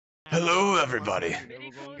Hello, everybody.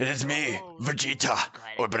 It is me, Vegeta,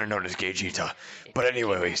 or better known as Vegeta. But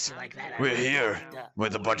anyways, we're here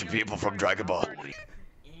with a bunch of people from Dragon Ball.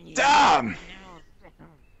 Damn!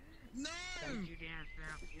 No!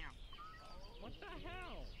 What the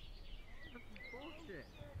hell?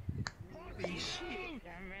 Bullshit.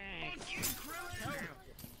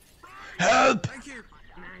 Help! Thank you.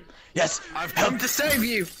 Yes, I've help! come to save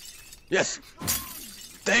you. Yes.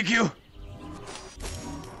 Thank you.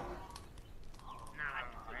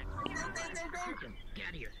 Get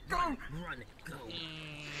out of here. Go. Run, go.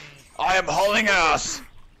 I am hauling ass.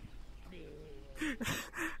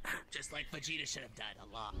 Just like Vegeta should have died a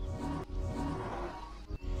lot.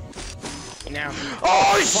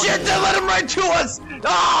 Oh shit! They let him right to us.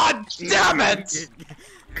 Ah, damn it!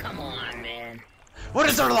 Come on, man. What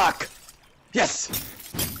is our luck? Yes.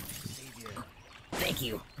 Thank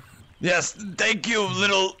you. Yes. Thank you,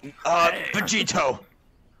 little Vegito.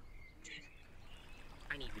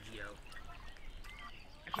 I need Vegito.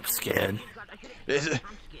 I'm scared.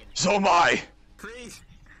 So am I. Please.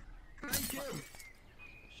 Thank you.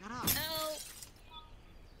 Shut up. No.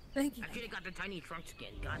 Thank you. I should have got the tiny trunks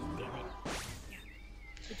again. God damn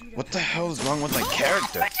it. What the hell is wrong with my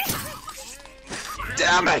character?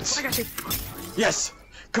 Damn it! Yes,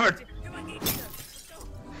 Kurt.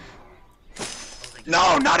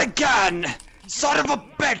 No, not again! Son of a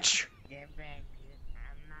bitch!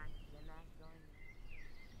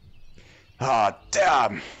 Ah,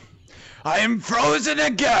 damn! I am frozen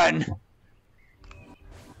again!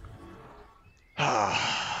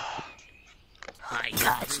 Ah. I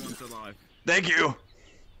got you. Everyone's alive. Thank you.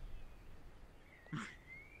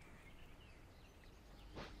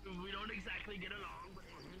 We don't exactly get along, but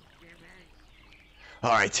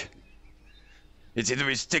Alright. It's either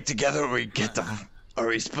we stick together or we get the or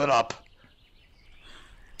we split up.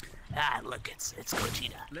 look, it's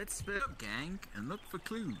Vegeta. Let's split up, gang, and look for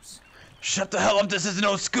clues. Shut the hell up, this is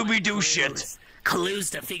no Scooby-Doo shit. Clues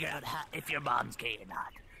to figure out if your mom's gay or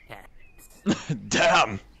not. Yeah.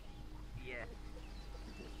 Damn.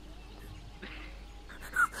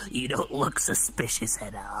 You don't look suspicious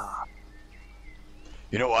at all.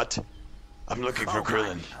 You know what? I'm looking for Oh,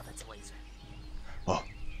 Krillin. God. Oh, that's a laser. Oh.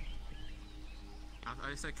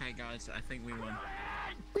 It's okay, guys. I think we won.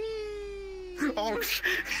 Oh, shit.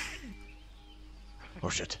 Oh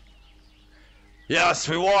shit. Yes,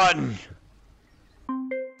 we won!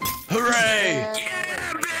 Hooray!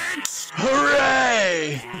 Yeah, bitch!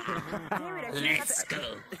 Hooray! Let's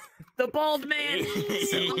go. The bald man.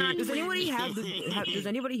 Does anybody have the? Does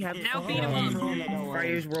anybody have the? Now beat him up.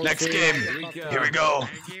 Friars World Next Series? game. Here we go.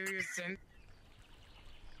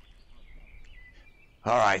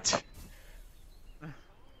 Alright.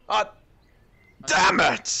 Damn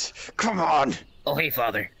it! Come on! Oh, hey,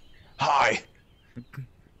 father. Hi.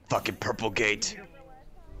 Fucking purple gate.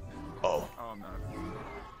 Oh. Oh, no.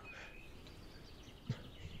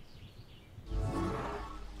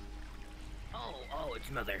 Oh, it's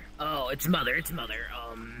mother. Oh, it's mother. It's mother.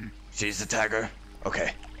 She's the tagger?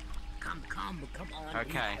 Okay. Come on.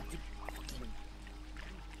 Okay.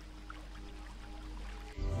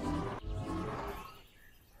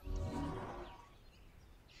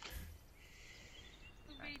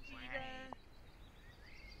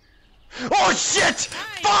 Oh shit!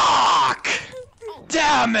 Fuck!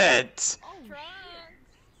 Damn it!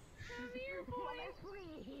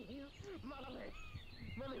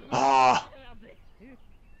 Ah.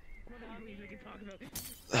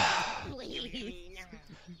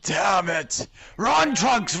 Damn it! Run,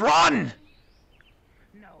 Trunks, run!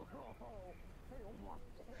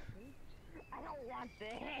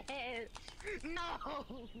 No!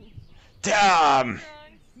 Damn!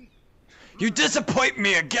 You disappoint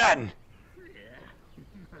me again!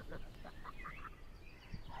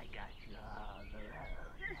 I got you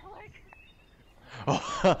all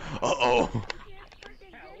Oh, uh-oh.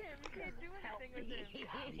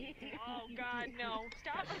 Oh God, no!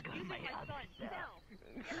 Stop abusing my son! No!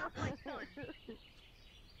 Get off my son!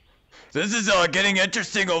 This is getting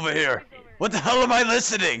interesting over here. What the hell am I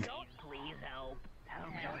listening? Please help. Oh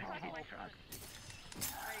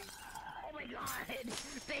my God!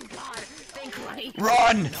 Thank God! Thank Christ!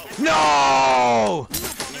 Run! No!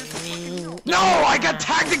 No, I got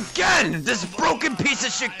tagged again! This broken piece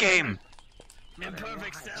of shit game!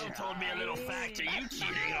 Imperfect Cell told me a little fact. Are you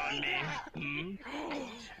cheating on me?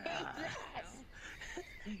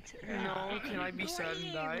 No, can I be sad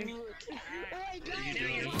and die?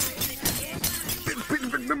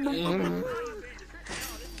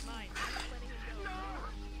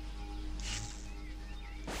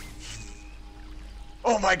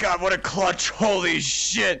 Oh my god, what a clutch. Holy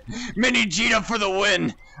shit. Mini Vegeta for the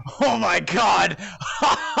win. Oh my god.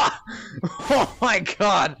 Oh my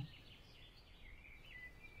god.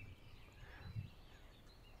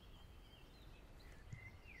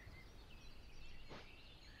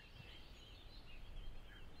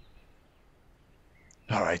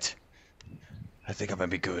 Alright. I think I might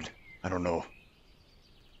be good. I don't know.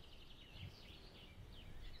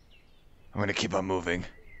 I'm gonna keep on moving.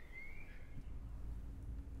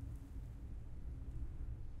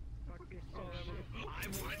 I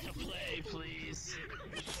want to play, please.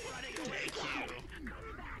 Running away, you.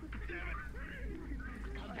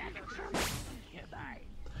 Come back. Goodbye.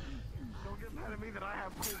 Don't get mad at me that I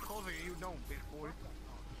have cool clothing and you don't, big boy.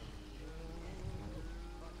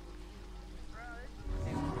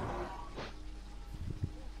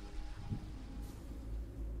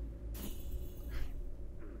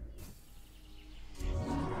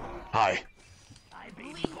 Hi. I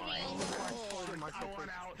baby boy. I want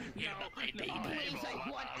out. No, please, I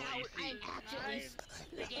want out. I'm actually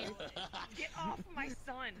sticking. Get off my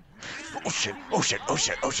son. Oh shit, oh shit, oh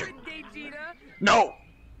shit, oh shit. Vegeta. No!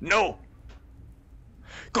 No!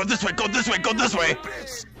 Go this way, go this way, go this way!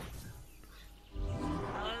 How's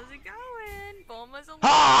it going? Bulma's a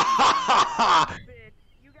Ha ha ha ha! bitch.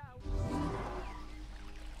 You got.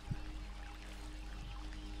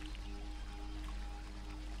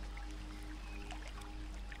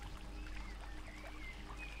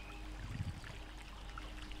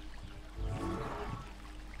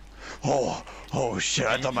 Oh shit,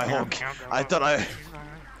 I thought my whole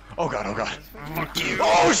oh god, oh god. Fuck you.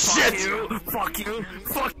 Oh shit! Fuck you.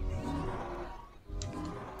 Fuck.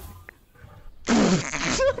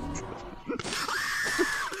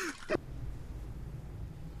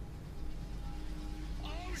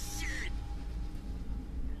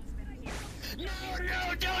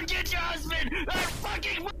 No, don't get your husband! I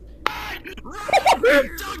fucking run!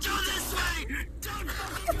 Don't go this way! Don't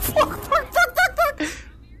fucking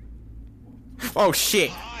Oh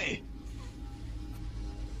shit! Hi!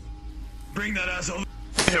 Bring that asshole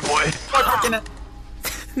here, boy!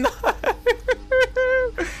 No!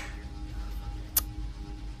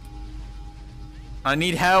 I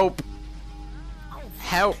need help!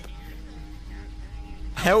 Help!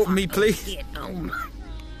 Help me, please!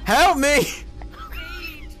 Help me!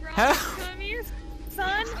 Help! Come here,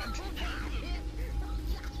 son.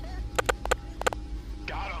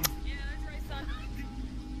 Got him! Yeah, that's right, son.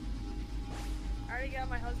 I already got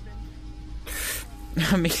my husband.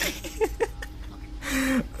 I mean...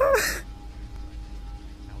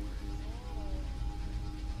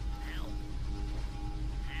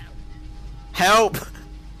 Help!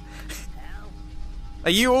 Are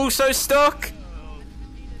you also stuck?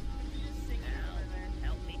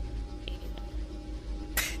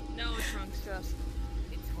 No, it's wrong stuff.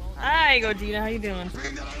 Hi, Gogeta. How you doing?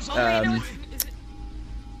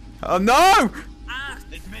 Oh no!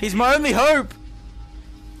 He's my only hope!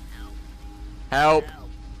 Help!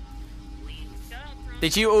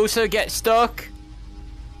 Did you also get stuck?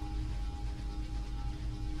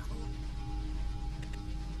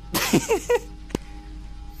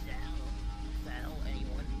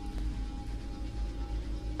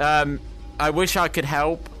 I wish I could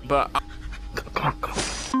help, but...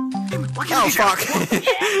 Oh, fuck!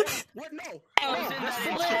 What? No.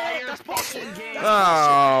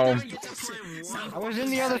 Oh. I was in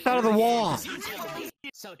the other side of the wall.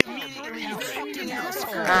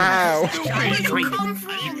 Ow.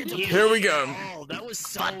 Here we go.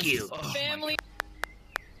 Fuck you. Family.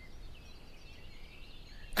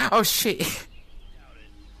 Oh, shit.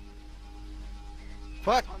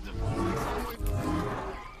 Fuck.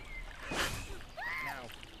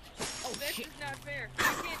 Oh, this is not fair. I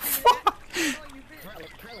can't do that. Oh, you bitch.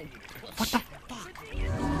 What the fuck?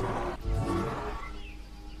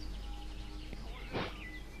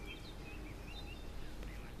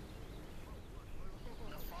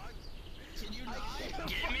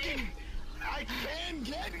 Get me? I can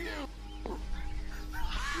get you!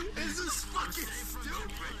 This is fucking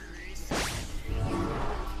stupid!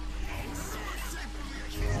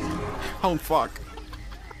 Oh, fuck.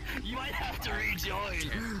 You might have to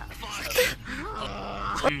rejoin. Fuck.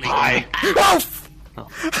 Hi! Oh!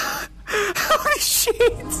 Holy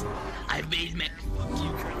shit! I've made Mac. Fuck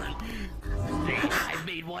you, Krillin. I've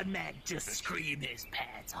made one Mac just scream his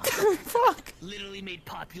pants off. Fuck! Literally made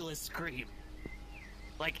Populous scream.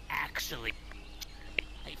 Like, actually.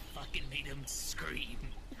 I fucking made him scream.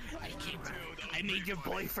 I made your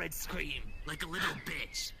boyfriend scream. Like a little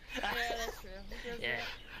bitch. Yeah, that's true. Yeah.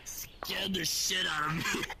 Scared the shit out of me.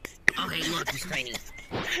 Okay, look, he's training.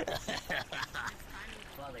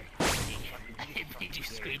 Father. I made you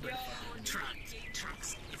scream.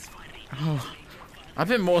 Trunks, it's funny. Oh, I've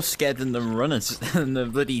been more scared than the runners than the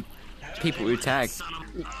bloody people who tag.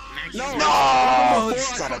 No! No!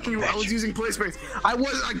 Before I was using play space. I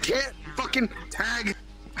can't fucking tag.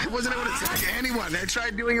 I wasn't able to tag anyone. I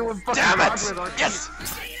tried doing it with fucking Damn it! Rockman. Yes!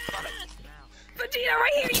 Vegeta,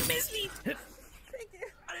 right here, you missed me! I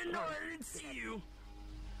didn't know, I didn't see you.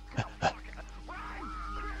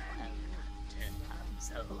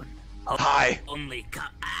 Hi. Only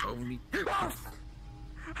got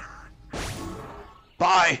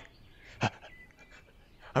Bye.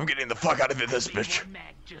 I'm getting the fuck out of this bitch.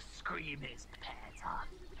 Mag just scream his pants off.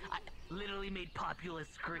 I literally made Populous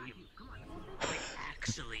scream. Like,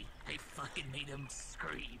 actually, I fucking made him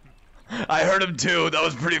scream. I heard him too. That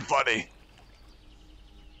was pretty funny.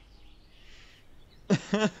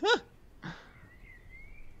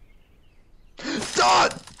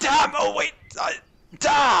 Damn! Oh wait!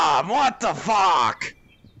 Damn! What the fuck?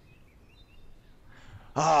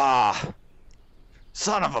 Ah!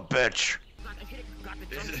 Son of a bitch!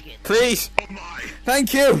 Please!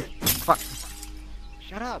 Thank you! Fuck.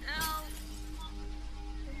 Shut up.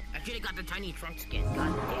 I should've got the tiny trunk skin,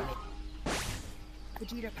 god damn it.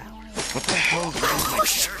 Vegeta power. What the hell is wrong with my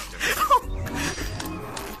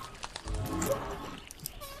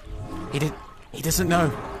character? He doesn't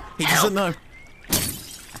know. He doesn't know.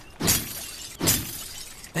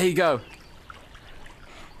 There you go.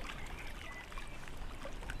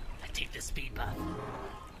 I take the speed buff.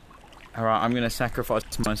 Alright, I'm gonna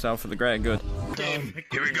sacrifice myself for the greater good.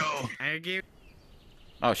 Here we go.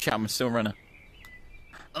 Oh shit, I'm still running.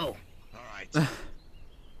 Oh. Alright.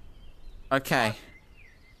 Okay.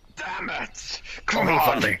 Damn it! Come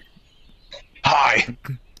on! Hi!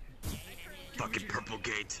 Fucking purple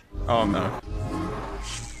gate. Oh no.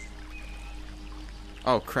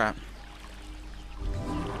 Oh crap.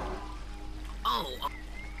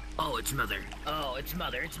 Oh, it's mother. Oh, it's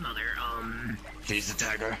mother. She's the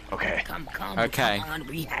tagger? Okay. Come Okay. on,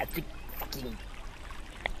 we have to fucking...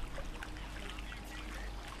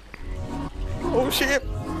 Oh shit!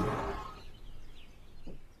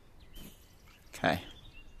 Okay.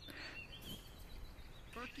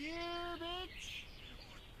 Fuck you, bitch.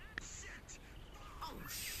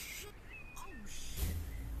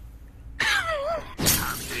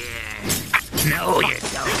 No, you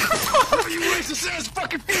don't. You racist ass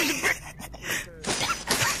fucking fusion.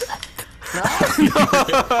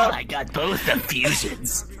 I got both the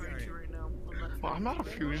fusions. Well, I'm not a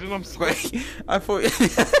fusion, I'm sorry. Wait, I thought.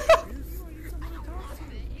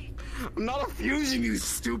 I'm not a fusion, you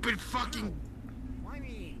stupid fucking.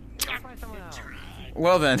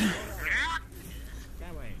 Well then.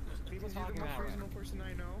 Person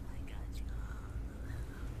I know.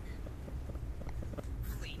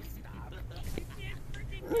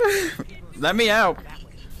 Let me out.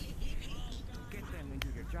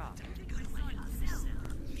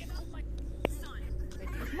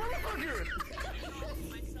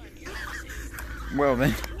 Well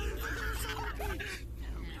then.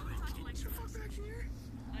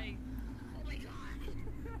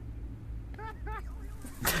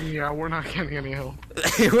 Yeah, we're not getting any help.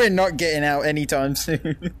 We're not getting out anytime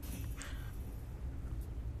soon.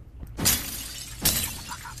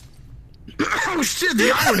 Oh shit,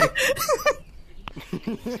 the irony!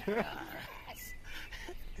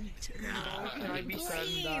 Can I be sad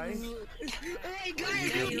and die?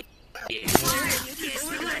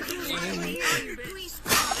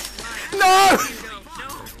 No!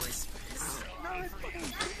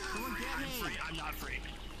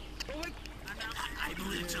 I'm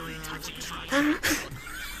literally touching Trunks.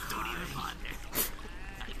 Don't even bother.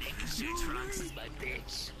 I'm making sure Trunks is my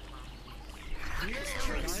bitch.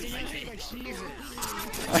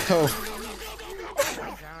 Oh.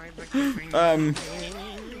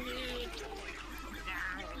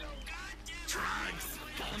 Trunks,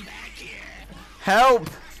 come back here. Help!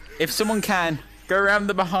 If someone can, go around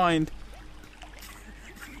the behind.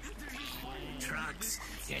 Trunks,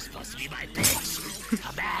 you're supposed to be my bitch.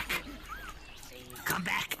 Come back. Come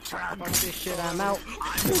back, Trunks. Fuck this shit, I'm out.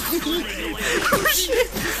 I'm running away. I'm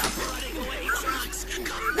running away, Trunks.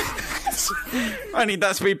 Come back. I need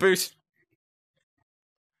that speed boost.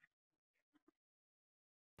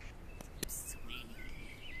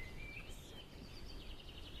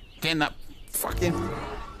 Getting that fucking...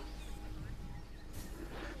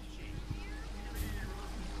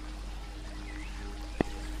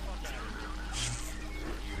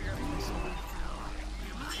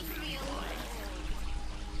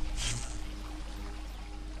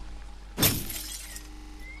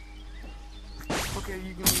 Okay,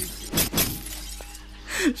 you can leave.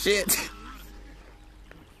 Shit.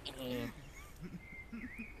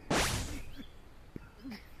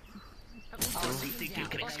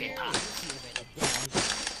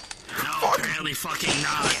 Apparently fucking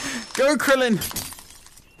not. Go, Krillin!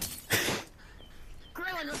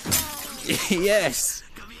 Krillin, let's go! Yes!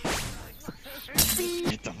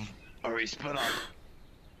 Get the... Alright, split up.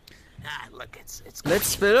 Ah, look, it's Let's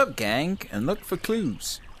split up, gang, and look for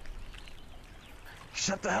clues.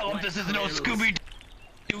 Shut the hell up, this is no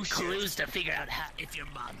Scooby-Doo shit. clues to figure out how, if your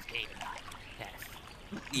mom's gay or not.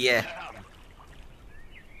 Yeah.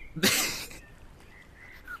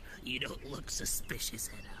 You don't look suspicious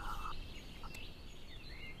at all.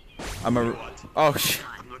 I'm a... Oh, shit.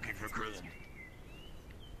 I'm looking for Krillin.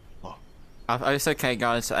 It's okay,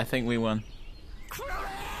 guys. I think we won.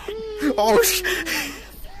 Oh, shit.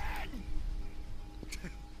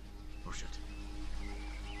 Oh shit.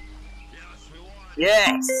 Yes, we won.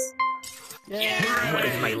 Yes! What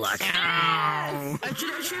is my luck?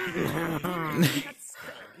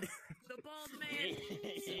 The bald man.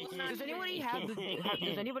 Does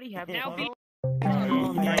anybody have now?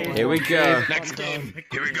 Here we go. Next game.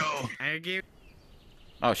 Here we go.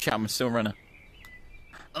 Oh, shit. I'm still running.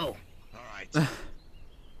 Oh. Alright.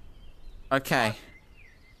 Okay.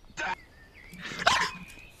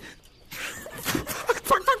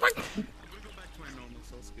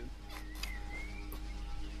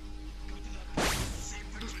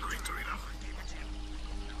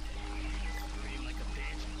 Scream like a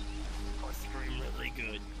bitch. Or scream really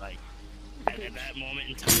good. Like, at that moment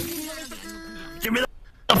in time. Get me the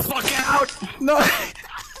fuck out! No!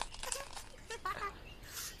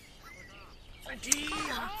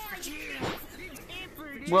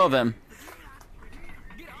 Well then.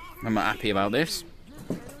 I'm not happy about this.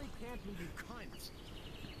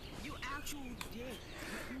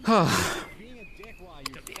 Oh.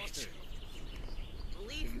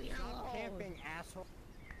 Leave me alone.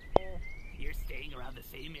 You're staying around the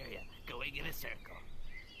same area, going in a circle.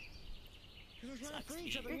 Sucks,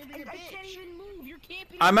 Steve. I can't even move. You're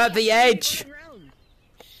camping. I'm at the edge.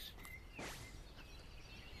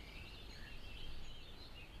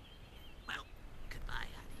 Well, goodbye,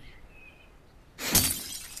 honey.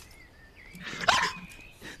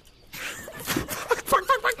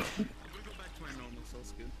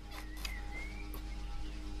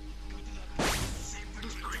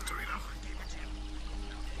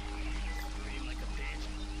 Scream like a bitch.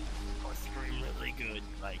 Or scream really good.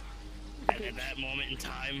 Like, at that moment in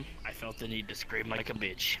time, I felt the need to scream like a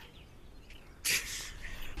bitch.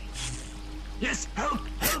 Yes, help!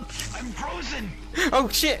 Help! I'm frozen! Oh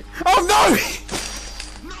shit! Oh no!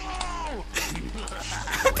 No!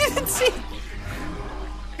 I didn't see.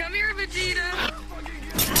 Come here, Vegeta.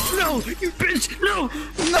 No, you bitch! No!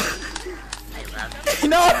 I love you.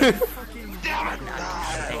 No! No! Damn it!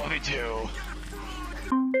 I love you too.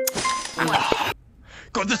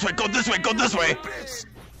 Go this way! Go this way! Go this way!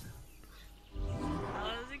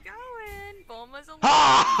 How's it going? Bulma's a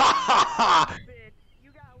Ha ha ha ha! bitch.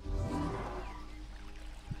 You got.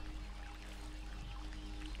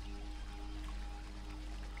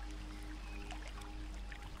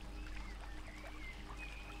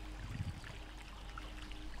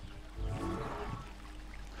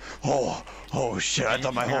 Oh shit, I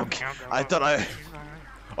thought my whole... I thought I...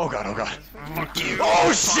 Oh god, oh god. Fuck you!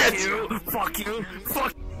 Oh shit! Fuck you!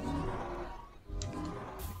 Fuck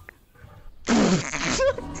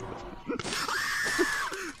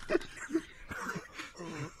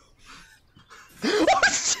Oh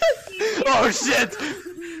shit! Oh shit!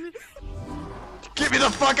 Get me the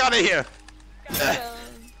fuck out of here!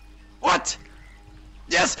 What?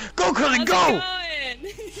 Yes! Go, Krillin, go!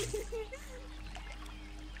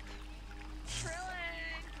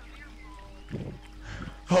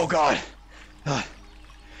 Oh god.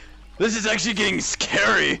 This is actually getting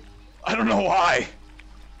scary. I don't know why.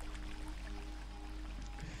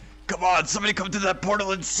 Come on, somebody come to that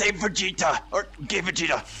portal and save Vegeta! Or gay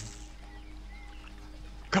Vegeta!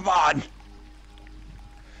 Come on!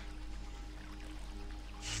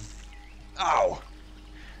 Ow!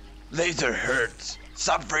 Laser hurts.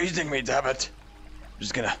 Stop freezing me, damn it! I'm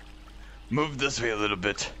just gonna move this way a little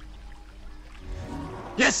bit.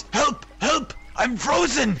 Yes! Help! Help! I'm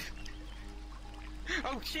frozen!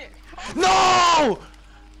 Oh shit! No!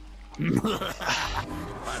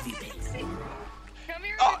 Love you, baby. Come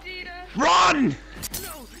here, Oh. Vegeta. Run!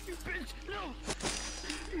 No, you bitch! No!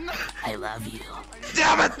 I love you.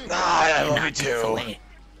 Damn it! Ah, I love you too. Away.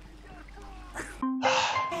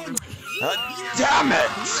 Damn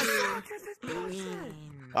it!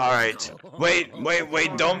 Alright.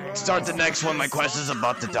 Wait, don't start the next one. My quest is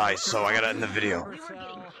about to die, so I gotta end the video.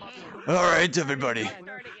 Alright, everybody.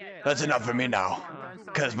 That's enough for me now.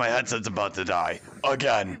 Because my headset's about to die.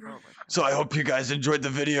 Again. So I hope you guys enjoyed the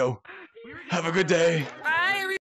video. Have a good day.